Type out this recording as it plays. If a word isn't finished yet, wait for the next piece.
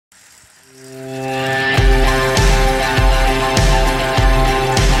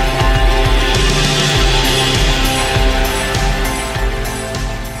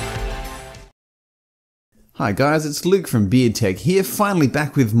Hi guys, it's Luke from Beard-tastic here, finally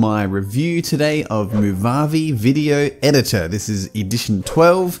back with my review today of Movavi Video Editor. This is edition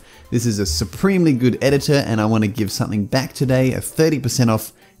 12. This is a supremely good editor and I want to give something back today, a 30%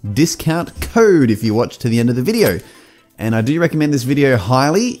 off discount code if you watch to the end of the video. And I do recommend this video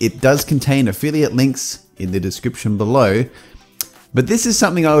highly. It does contain affiliate links in the description below. But this is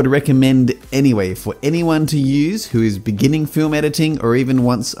something I would recommend anyway for anyone to use who is beginning film editing or even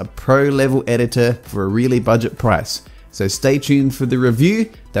wants a pro level editor for a really budget price. So stay tuned for the review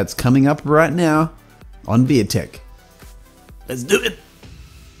that's coming up right now on Beard-tastic. Let's do it!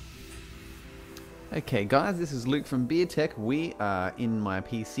 Okay guys, this is Luke from Beard-tastic. We are in my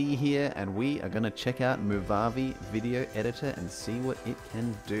PC here and we are going to check out Movavi Video Editor and see what it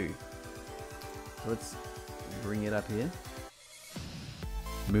can do. Let's bring it up here.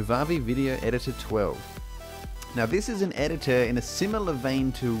 Movavi Video Editor 12. Now this is an editor in a similar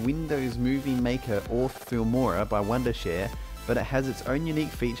vein to Windows Movie Maker or Filmora by Wondershare, but it has its own unique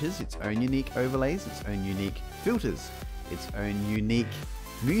features, its own unique overlays, its own unique filters, its own unique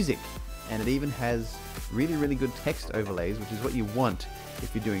music, and it even has really good text overlays, which is what you want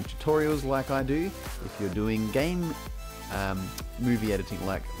if you're doing tutorials like I do, if you're doing game movie editing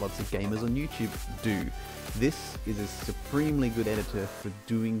like lots of gamers on YouTube do. This is a supremely good editor for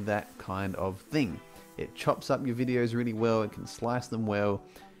doing that kind of thing. It chops up your videos really well, it can slice them well,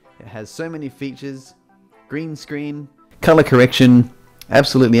 it has so many features, green screen, color correction,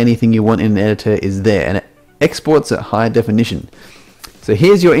 absolutely anything you want in an editor is there, and it exports at high definition. So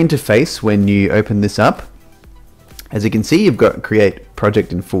here's your interface when you open this up. As you can see, you've got create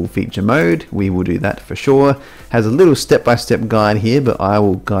project in full feature mode. We will do that for sure. Has a little step-by-step guide here, but I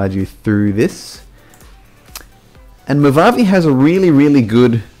will guide you through this. And Movavi has a really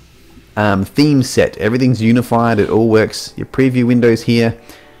good theme set. Everything's unified, it all works. Your preview windows here,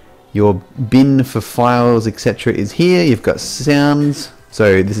 your bin for files, etc. is here. You've got sounds,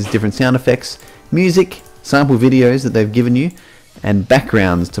 so this is different sound effects, music, sample videos that they've given you, and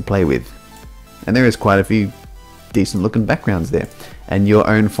backgrounds to play with. And there is quite a few decent looking backgrounds there, and your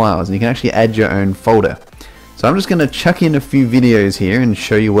own files, and you can actually add your own folder. So I'm just going to chuck in a few videos here and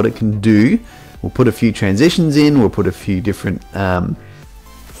show you what it can do. We'll put a few transitions in, we'll put a few different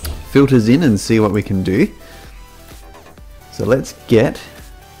filters in and see what we can do. So let's get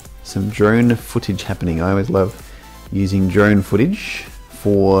some drone footage happening. I always love using drone footage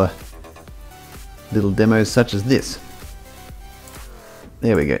for little demos such as this.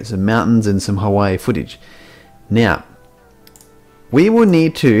 There we go, some mountains and some Hawaii footage. Now, we will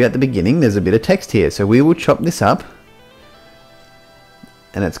need to, at the beginning, there's a bit of text here, so we will chop this up.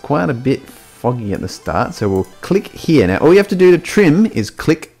 And it's quite a bit foggy at the start, so we'll click here. Now all you have to do to trim is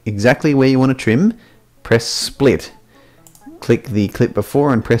click exactly where you want to trim, press split, click the clip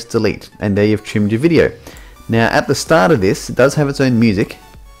before and press delete, and there you've trimmed your video. Now at the start of this, it does have its own music,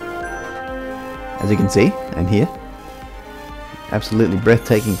 as you can see, and here. Absolutely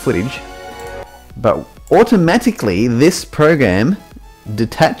breathtaking footage. But automatically this program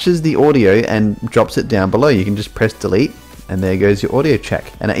detaches the audio and drops it down below. You can just press delete and there goes your audio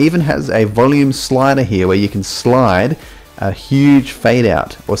track. And it even has a volume slider here where you can slide a huge fade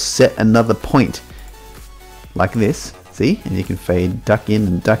out or set another point like this, see? And you can fade duck in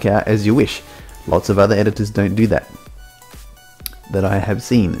and duck out as you wish. Lots of other editors don't do that I have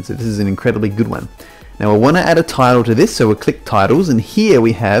seen, so this is an incredibly good one. Now we'll want to add a title to this, so we'll click titles, and here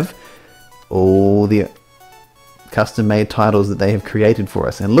we have all the custom made titles that they have created for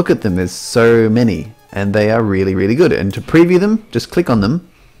us, and look at them, there's so many, and they are really good. And to preview them, just click on them.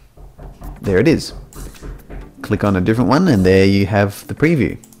 There it is. Click on a different one and there you have the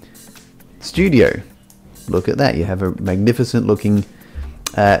preview. Studio, look at that, you have a magnificent looking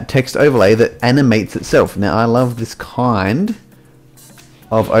text overlay that animates itself. Now I love this kind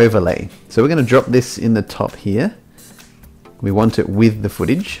of overlay, so we're going to drop this in the top here. We want it with the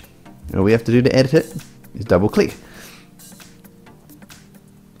footage. All we have to do to edit it is double click.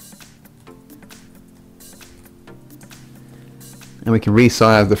 And we can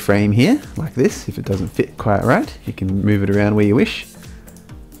resize the frame here like this. If it doesn't fit quite right, you can move it around where you wish.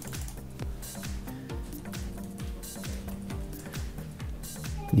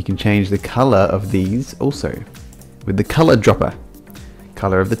 You can change the color of these also with the color dropper.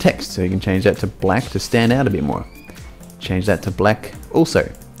 Color of the text, so you can change that to black to stand out a bit more. Change that to black also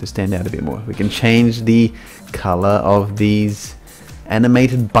to stand out a bit more. We can change the color of these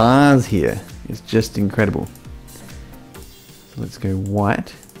animated bars here. It's just incredible. So let's go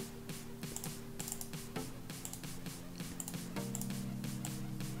white.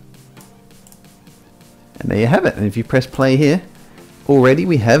 And there you have it. And if you press play here, already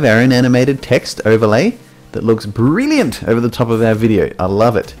we have our own animated text overlay that looks brilliant over the top of our video. I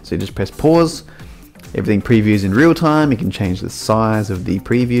love it. So you just press pause. Everything previews in real time. You can change the size of the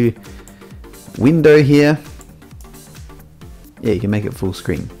preview window here. Yeah, you can make it full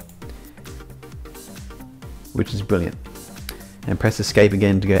screen, which is brilliant. And press escape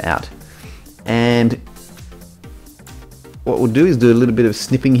again to go out. And what we'll do is do a little bit of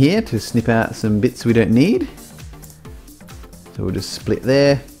snipping here to snip out some bits we don't need. So we'll just split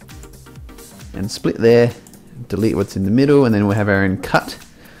there and split there, delete what's in the middle, and then we'll have our own cut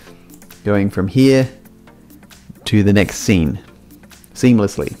going from here to the next scene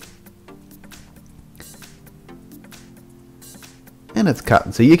seamlessly. And it's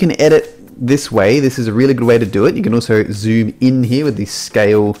cut. So you can edit this way. This is a really good way to do it. You can also zoom in here with the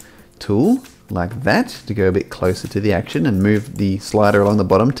scale tool like that to go a bit closer to the action and move the slider along the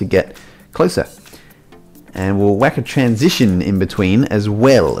bottom to get closer. And we'll whack a transition in between as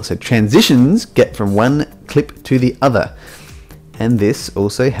well. So transitions get from one clip to the other. And this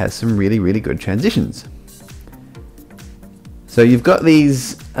also has some really, really good transitions. So you've got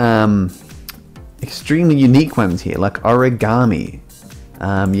these extremely unique ones here, like origami.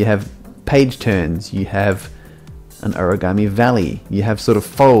 You have page turns, you have an origami valley, you have sort of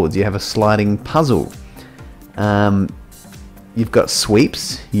folds, you have a sliding puzzle. You've got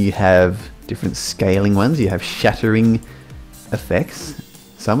sweeps, you have different scaling ones, you have shattering effects.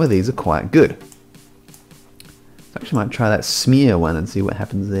 Some of these are quite good. So I actually might try that smear one and see what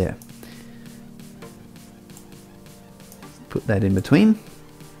happens there. Put that in between.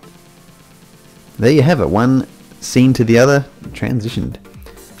 There you have it, one scene to the other, transitioned.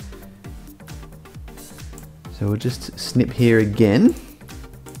 So we'll just snip here again.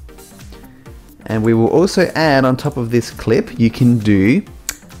 And we will also add on top of this clip, you can do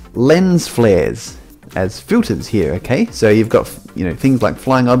lens flares as filters here, okay? So you've got, you know, things like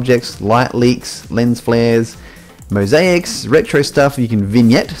flying objects, light leaks, lens flares, mosaics, retro stuff. You can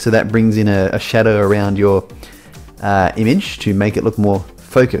vignette, so that brings in a shadow around your image to make it look more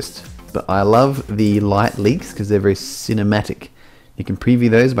focused. But I love the light leaks because they're very cinematic. You can preview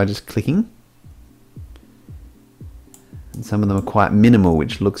those by just clicking. And some of them are quite minimal,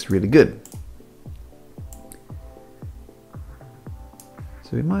 which looks really good.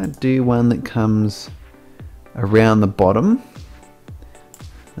 So we might do one that comes around the bottom.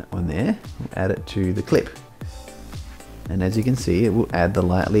 That one there. We'll add it to the clip. And as you can see, it will add the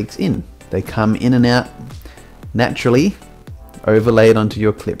light leaks in. They come in and out naturally, overlaid onto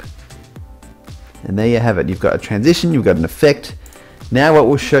your clip. And there you have it. You've got a transition, you've got an effect. Now what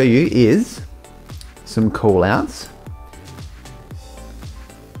we'll show you is some call outs.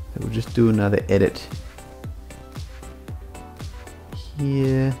 So we'll just do another edit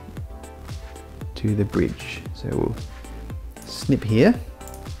here to the bridge. So we'll snip here,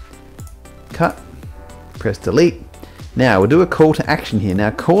 cut, press delete. Now we'll do a call to action here. Now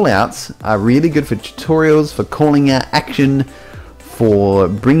call outs are really good for tutorials, for calling out action, for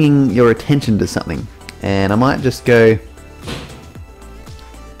bringing your attention to something. And I might just go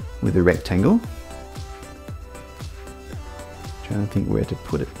with a rectangle. Trying to think where to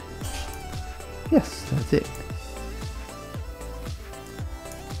put it. Yes, that's it.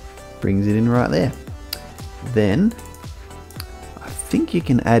 Brings it in right there. Then I think you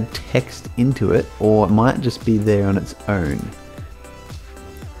can add text into it, or it might just be there on its own.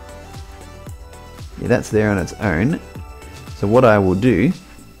 Yeah, that's there on its own. So what I will do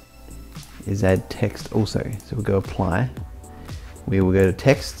is add text also. So we'll go apply. We will go to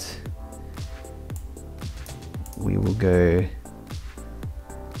text. We will go,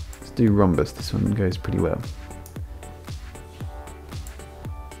 let's do rhombus. This one goes pretty well.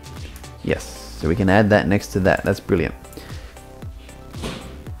 Yes, so we can add that next to that. That's brilliant.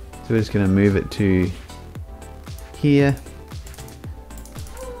 So we're just going to move it to here.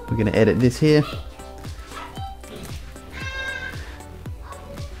 We're going to edit this here.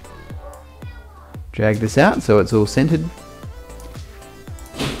 Drag this out so it's all centered.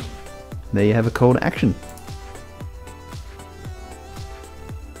 There you have a call to action.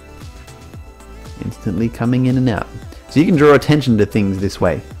 Instantly coming in and out. So you can draw attention to things this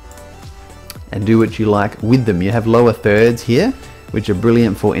way and do what you like with them. You have lower thirds here, which are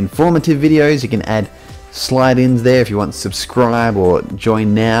brilliant for informative videos. You can add slide-ins there if you want to subscribe or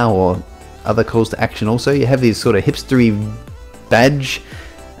join now or other calls to action also. You have these sort of hipstery badge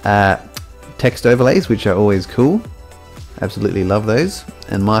text overlays, which are always cool. Absolutely love those.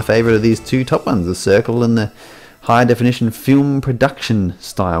 And my favorite are these two top ones, the circle and the high definition film production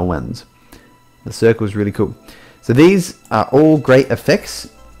style ones. The circle is really cool. So these are all great effects.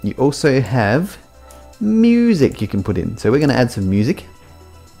 You also have music you can put in. So we're going to add some music.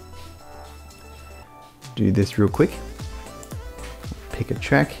 do this real quick. Pick a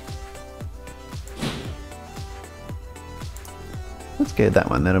track. Let's go that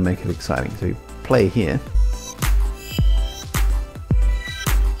one, that'll make it exciting. So play here.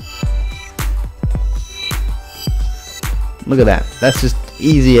 Look at that, that's just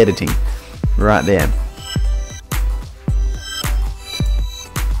easy editing right there.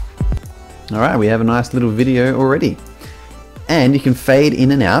 Alright, we have a nice little video already. And you can fade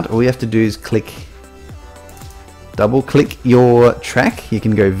in and out. All you have to do is double click your track. You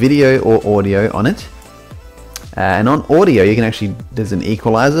can go video or audio on it. And on audio, you can actually, there's an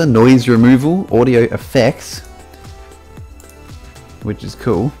equalizer, noise removal, audio effects, which is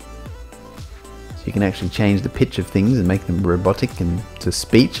cool. So you can actually change the pitch of things and make them robotic and to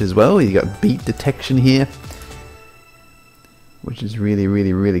speech as well. You got beat detection here, which is really,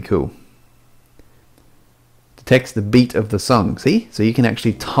 really, really cool. Detects the beat of the song, see? So you can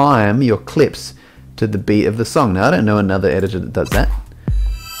actually time your clips to the beat of the song. Now I don't know another editor that does that.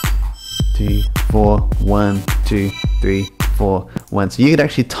 2, 4, 1, 2, 3, 4, 1. So you could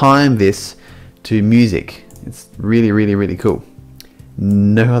actually time this to music. It's really, really, really cool.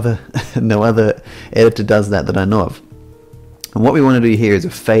 No other editor does that I know of. And what we want to do here is a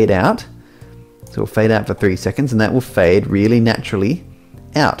fade out. So we'll fade out for 3 seconds, and that will fade really naturally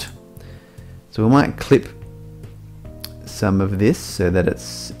out. So we might clip some of this so that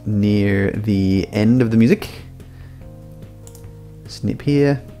it's near the end of the music. Snip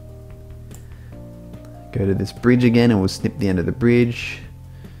here. Go to this bridge again and we'll snip the end of the bridge.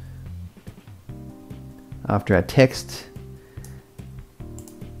 After our text,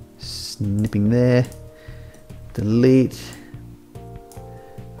 snipping there, delete,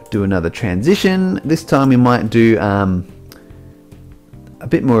 do another transition. This time we might do a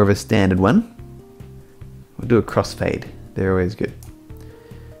bit more of a standard one. We'll do a crossfade, they're always good.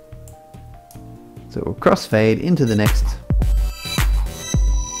 So we'll crossfade into the next.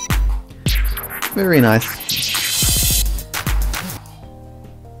 Very nice.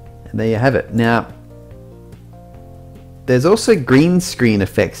 And there you have it. Now, there's also green screen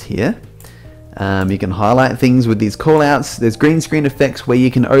effects here. You can highlight things with these callouts. There's green screen effects where you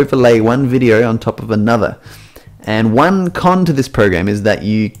can overlay one video on top of another. And one con to this program is that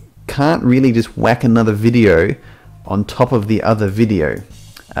you can't really just whack another video on top of the other video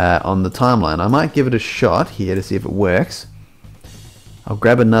on the timeline. I might give it a shot here to see if it works. I'll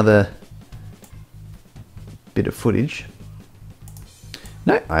grab another bit of footage.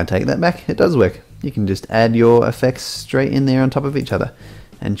 No, I take that back. It does work. You can just add your effects straight in there on top of each other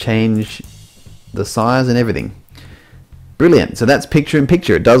and change the size and everything. Brilliant. So that's picture in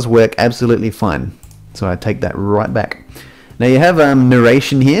picture. It does work absolutely fine. So I take that right back. Now you have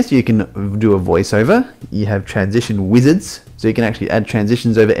narration here, so you can do a voiceover. You have transition wizards, so you can actually add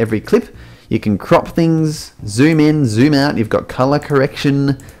transitions over every clip. You can crop things, zoom in, zoom out. You've got color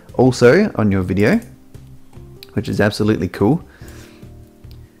correction also on your video, which is absolutely cool.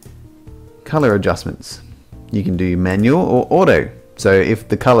 Color adjustments. You can do manual or auto. So if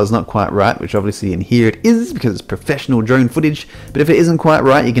the color's not quite right, which obviously in here it is because it's professional drone footage, but if it isn't quite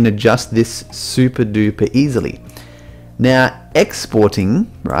right, you can adjust this super duper easily. Now,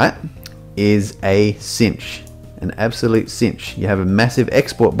 exporting, right, is a cinch, an absolute cinch. You have a massive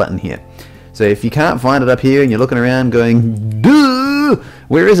export button here. So if you can't find it up here and you're looking around going, duh,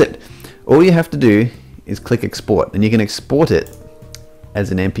 where is it? All you have to do is click export, and you can export it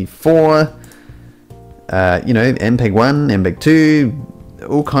as an MP4, you know, MPEG-1, MPEG-2,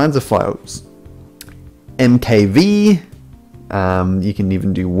 all kinds of files. MKV, you can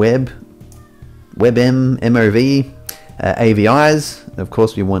even do WebM, MOV, AVIs. Of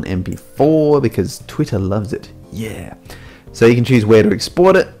course we want MP4 because Twitter loves it. Yeah. So you can choose where to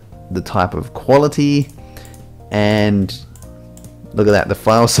export it, the type of quality, and look at that, the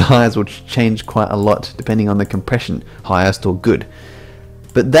file size will change quite a lot depending on the compression, highest or good.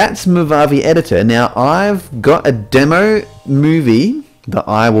 But that's Movavi Editor. Now I've got a demo movie that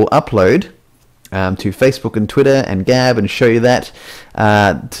I will upload to Facebook and Twitter and Gab and show you that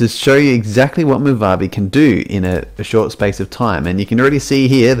to show you exactly what Movavi can do in a short space of time. And you can already see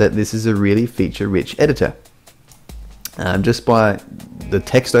here that this is a really feature-rich editor. Just by the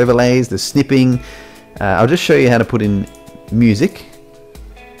text overlays, the snipping. I'll just show you how to put in music,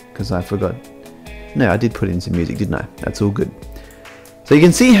 because I forgot. No, I did put in some music, didn't I? That's all good. So you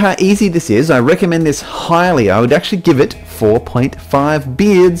can see how easy this is. I recommend this highly. I would actually give it 4.5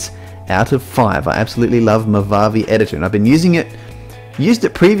 beards out of 5. I absolutely love Movavi Editor, and I've been using it, used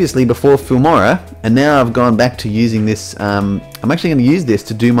it previously before Filmora, and now I've gone back to using this. I'm actually going to use this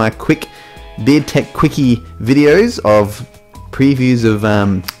to do my quick Beard Tech Quickie videos of previews of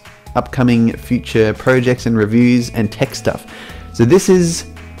upcoming future projects and reviews and tech stuff. So this is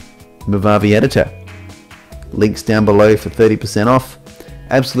Movavi Editor. Links down below for 30% off.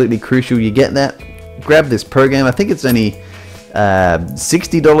 Absolutely crucial you get that. Grab this program. I think it's only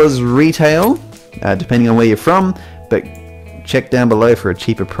 $60 retail, depending on where you're from, but check down below for a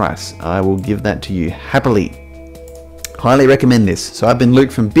cheaper price. I will give that to you happily. Highly recommend this. So I've been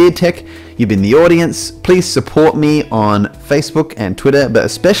Luke from Beard Tech. You've been the audience. Please support me on Facebook and Twitter, but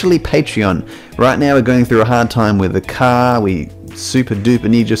especially Patreon. Right now we're going through a hard time with the car. We super duper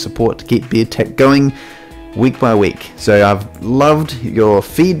need your support to keep Beard Tech going week by week. So I've loved your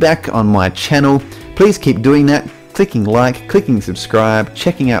feedback on my channel. Please keep doing that. Clicking like, clicking subscribe,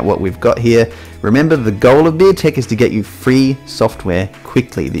 checking out what we've got here. Remember, the goal of Beard Tech is to get you free software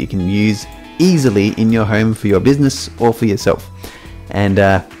quickly that you can use easily in your home for your business or for yourself. And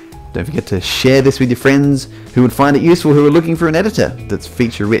don't forget to share this with your friends who would find it useful, who are looking for an editor that's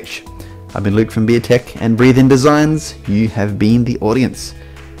feature rich. I've been Luke from Beard Tech and Breathe In Designs. You have been the audience.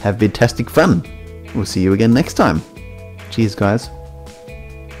 Have beard-tastic fun. We'll see you again next time. Cheers, guys.